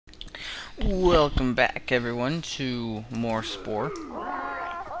Welcome back, everyone, to more Spore.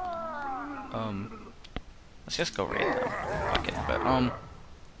 Let's just go raid them. Fuck it, but,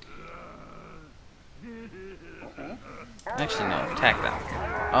 actually, no, attack them.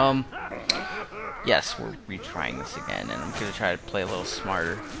 Yes, we're retrying this again, and I'm gonna try to play a little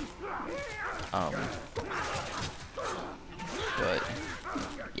smarter. But,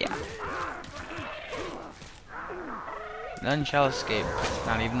 yeah. None shall escape,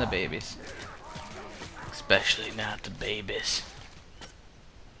 not even the babies. Especially not the babies.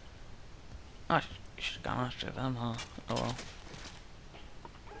 Oh, you should've gone after them, huh? Oh well.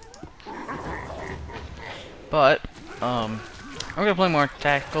 But, I'm gonna play more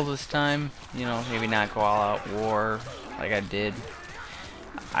tactical this time. You know, maybe not go all out war like I did.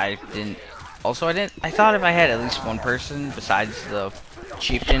 I didn't. Also, I thought if I had at least one person besides the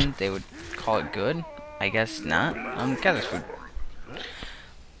chieftain, they would call it good. I guess not. Gather food.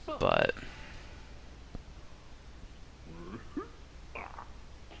 But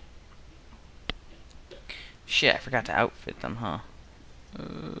shit, I forgot to outfit them, huh?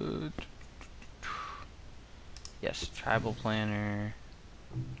 Yes, tribal planner.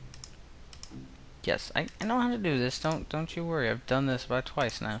 Yes, I know how to do this. Don't you worry. I've done this about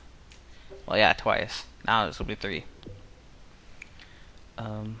twice now. Well, yeah, twice. Now this will be 3.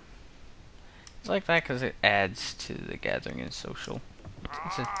 It's like that because it adds to the gathering and social.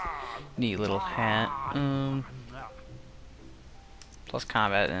 It's a neat little hat. Plus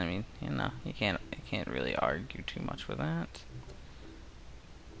combat. I mean, you know, you can't really argue too much with that.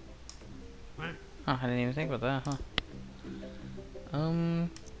 Oh, I didn't even think about that, huh?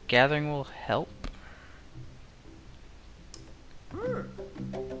 Gathering will help.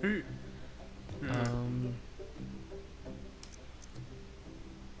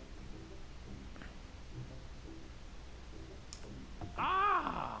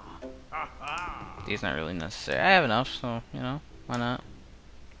 These aren't really necessary. I have enough, so, you know, why not?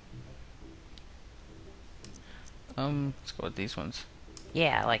 Let's go with these ones.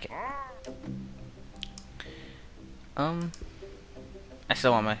 Yeah, I like it. I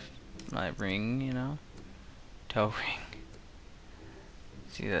still want my ring, you know? Toe ring.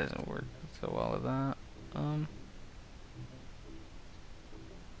 See, that doesn't work so well with that.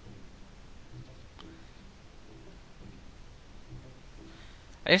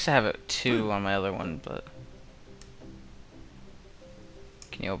 I used to have it 2 on my other one, but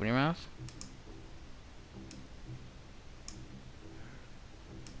can you open your mouth?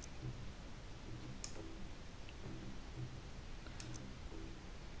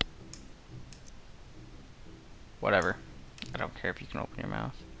 Whatever. I don't care if you can open your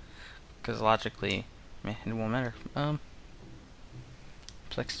mouth, because logically, man, it won't matter.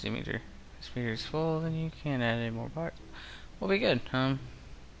 Complexity meter. This meter is full, then you can't add any more parts. We'll be good.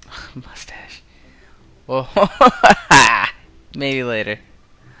 Mustache. Whoa. Maybe later.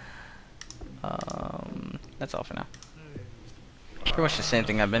 That's all for now. Pretty much the same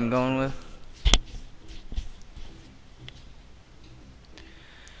thing I've been going with.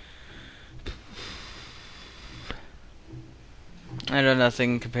 I know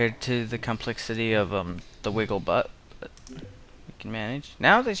nothing compared to the complexity of the wiggle butt, but we can manage.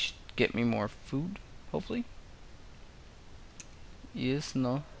 Now they should get me more food, hopefully. Yes,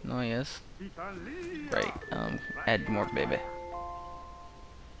 no, yes. Right, add more baby.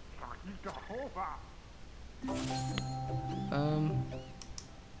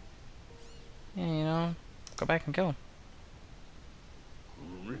 Yeah, you know, go back and kill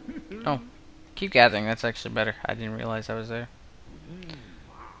him. Oh, keep gathering, that's actually better. I didn't realize I was there.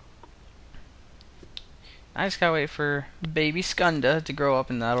 I just gotta wait for baby Skunda to grow up,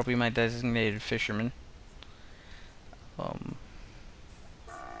 and that'll be my designated fisherman.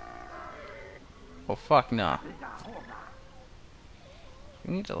 Oh fuck no.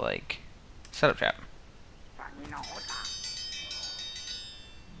 We need to like set up trap.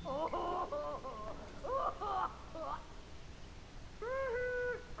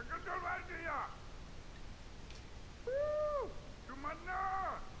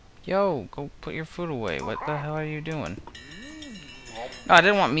 Yo, go put your food away. What the hell are you doing? No, I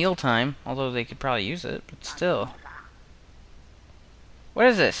didn't want mealtime, although they could probably use it, but still. What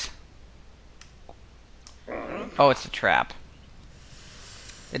is this? Oh, it's a trap.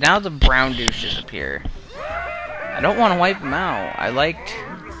 And now the brown douche disappear. I don't want to wipe them out. I liked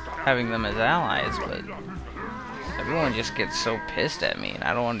having them as allies, but everyone just gets so pissed at me, and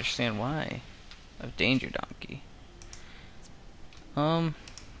I don't understand why. A danger donkey. What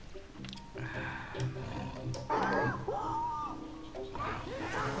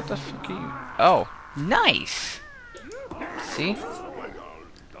the fuck are you? Oh, nice! See?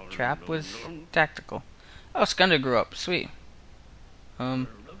 trap was tactical. Oh, Skunda grew up. Sweet. Yeah,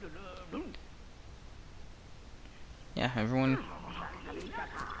 everyone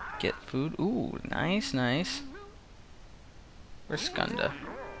get food. Ooh, nice, nice. Where's Skunda?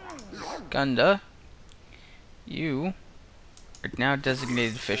 Skunda, you are now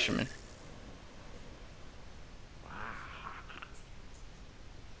designated fisherman.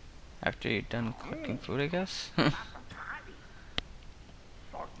 After you're done cooking food, I guess.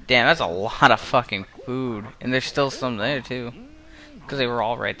 Damn, that's a lot of fucking food. And there's still some there, too. Because they were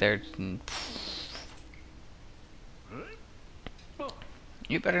all right there.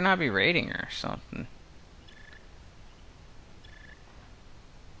 You better not be raiding her or something.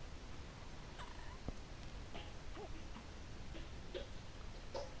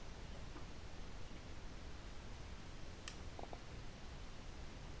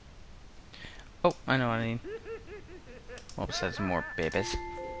 Oh, I know what I need. Well, besides more babies.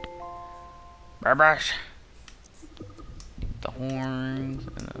 Babies! The horns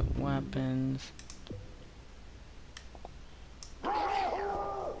and the weapons.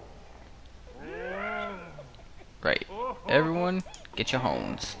 Right. Everyone, get your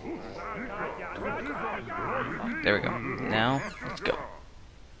horns. There we go. Now, let's go.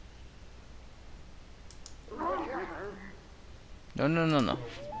 No, no, no, no.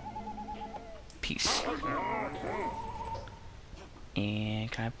 Peace.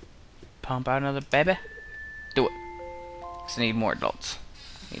 And can I pump out another baby? Do it. Because I need more adults.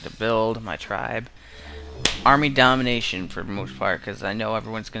 Need to build my tribe. Army domination for the most part, because I know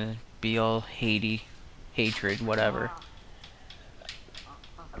everyone's going to be all hatred, whatever.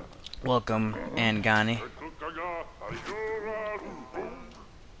 Welcome, Angani.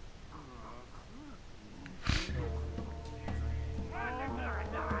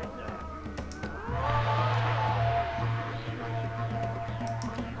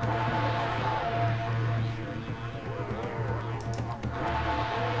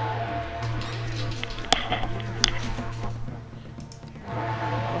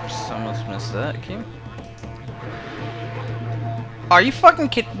 Oops, almost missed that, Kim. Are you fucking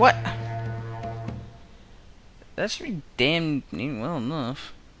kidding? What? That should be damn well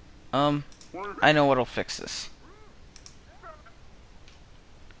enough. I know what'll fix this.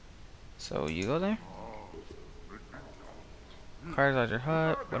 So you go there. Cars out your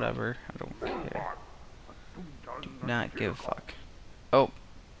hut, whatever. I don't care. Do not give a fuck. Oh.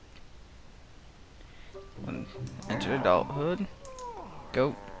 Enter adulthood.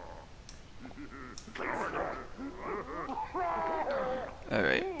 Go.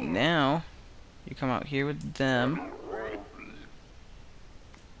 Alright, now you come out here with them.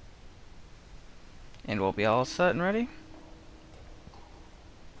 And we'll be all set and ready.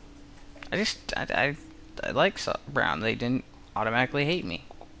 I like Brown. They didn't automatically hate me.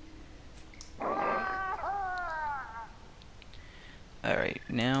 Alright,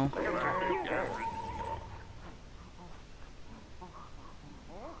 now.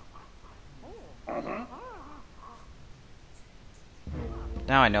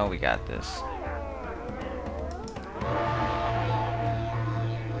 Now I know we got this.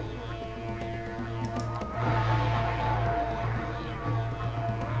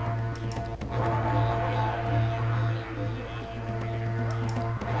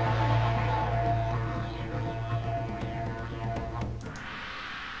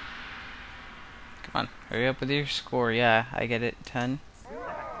 Come on, hurry up with your score. Yeah, I get it. 10.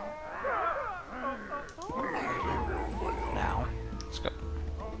 Now, let's go.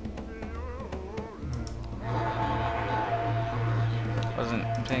 Wasn't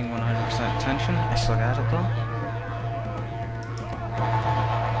paying 100% attention. I still got it though.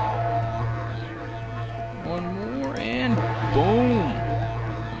 One more and boom.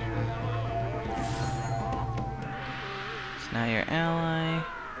 It's now your ally.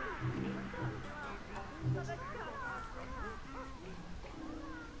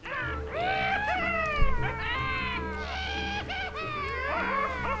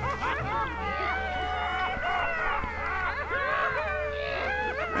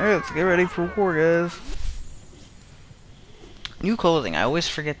 Alright, let's get ready for war, guys. New clothing. I always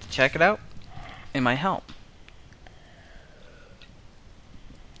forget to check it out. It might help.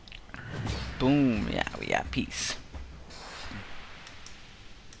 Boom. Yeah, we got peace.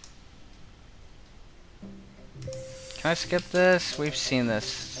 Can I skip this? We've seen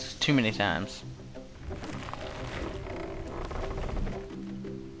this too many times.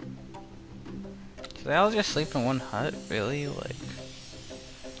 So they all just sleep in one hut? Really? Like,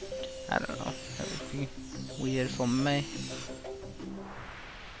 I don't know. That would be weird for me.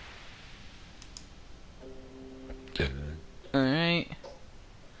 Alright.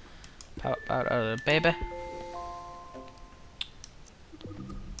 Pop out of the baby.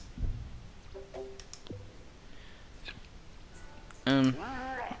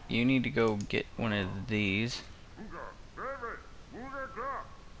 You need to go get one of these.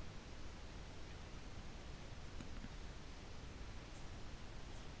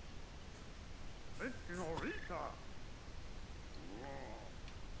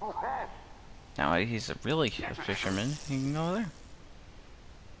 Now he's a really a fisherman. You can go there.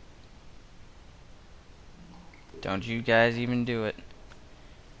 Don't you guys even do it.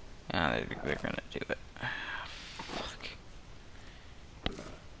 Ah, they're gonna do it. Fuck.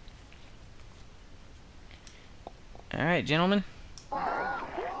 Alright, gentlemen.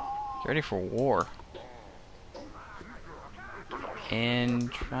 Get ready for war.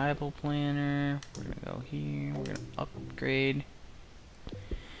 And tribal planner. We're gonna go here. We're gonna upgrade.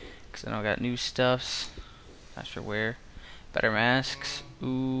 Because I know I got new stuffs. Not sure where. Better masks.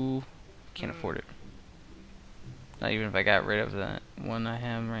 Ooh. Can't afford it. Not even if I got rid of that one I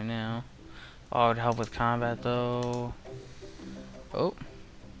have right now. Oh, it would help with combat though. Oh.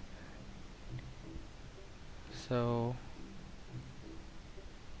 So.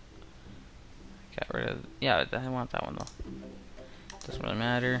 Got rid of. Yeah, I want that one though. Doesn't really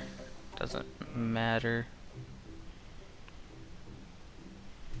matter. Doesn't matter.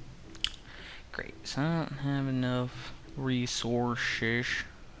 Great. So I don't have enough resources.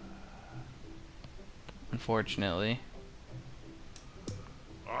 Unfortunately.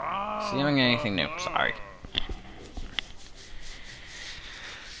 See, I'm not getting anything new. Sorry.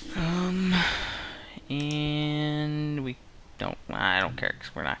 And we don't. I don't care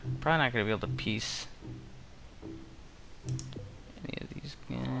because we're probably not gonna be able to piece any of these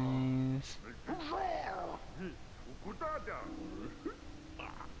guys.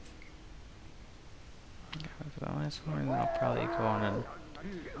 For the last one, then I'll probably go on and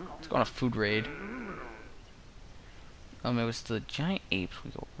let's go on a food raid. It was the giant apes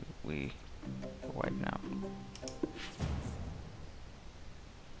we were wiping out.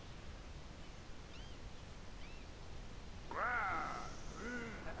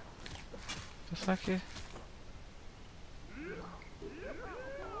 Just like it.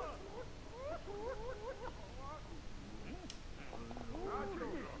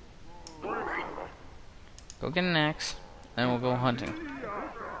 Go get an axe, then we'll go hunting.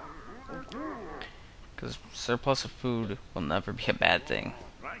 Because surplus of food will never be a bad thing.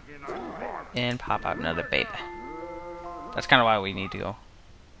 And pop out another baby. That's kind of why we need to go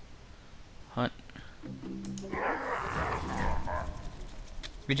hunt.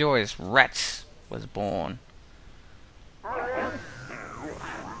 Rejoice, Rex was born.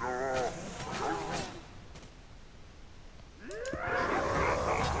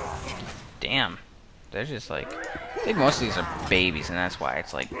 Damn. They're just like, I think most of these are babies, and that's why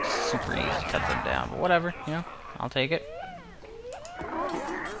it's like super easy to cut them down. But whatever, you know, I'll take it.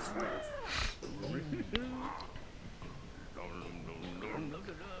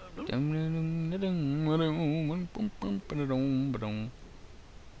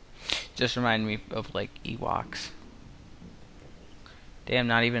 Just remind me of like Ewoks. Damn,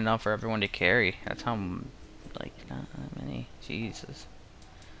 not even enough for everyone to carry. That's how, like, not that many. Jesus.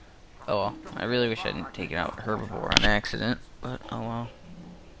 Oh well, I really wish I hadn't taken out herbivore on accident, but oh well.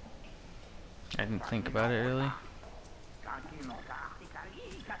 I didn't think about it really.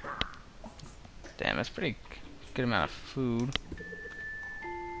 Damn, that's pretty good amount of food.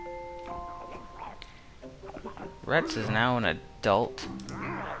 Retz is now an adult.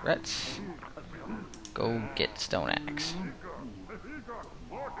 Retz, go get stone axe.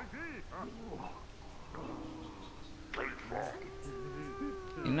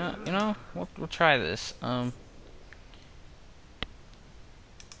 You know, we'll try this.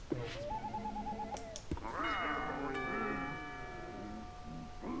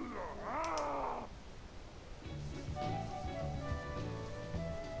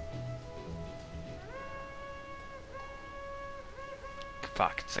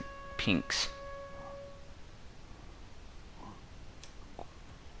 Fuck, it's like pinks.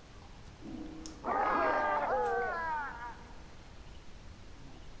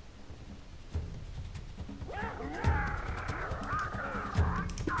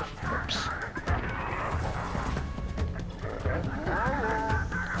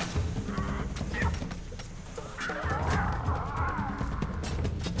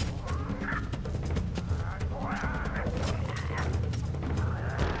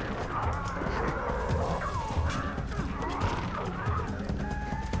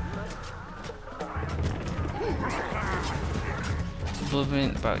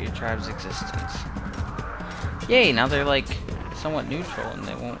 Oblivion about your tribe's existence. Yay, now they're like somewhat neutral and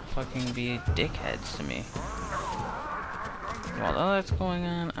they won't fucking be dickheads to me. While all that's going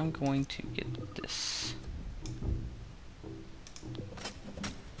on, I'm going to get this.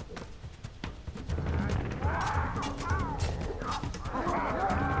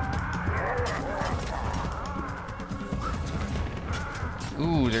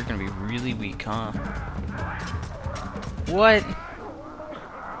 Ooh, they're gonna be really weak, huh? What?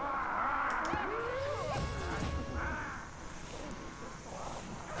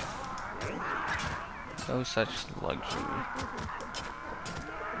 Oh, such luxury.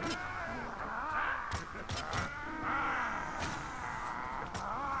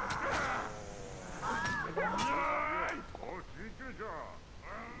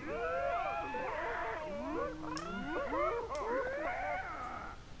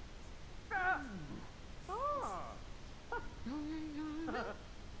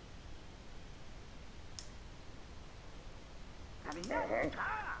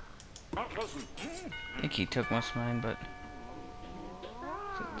 I think he took most of mine, but...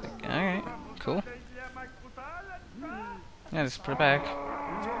 Alright, cool. Yeah, just put it back.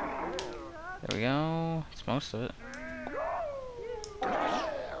 There we go. It's most of it.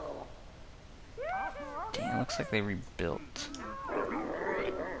 Damn, looks like they rebuilt.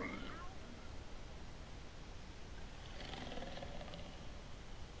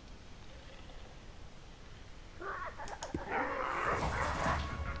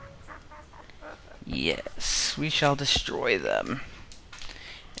 Yes, we shall destroy them.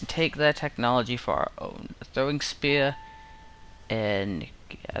 And take that technology for our own. A throwing spear and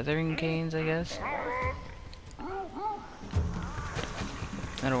gathering canes, I guess?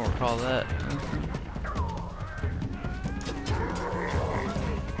 I don't recall that.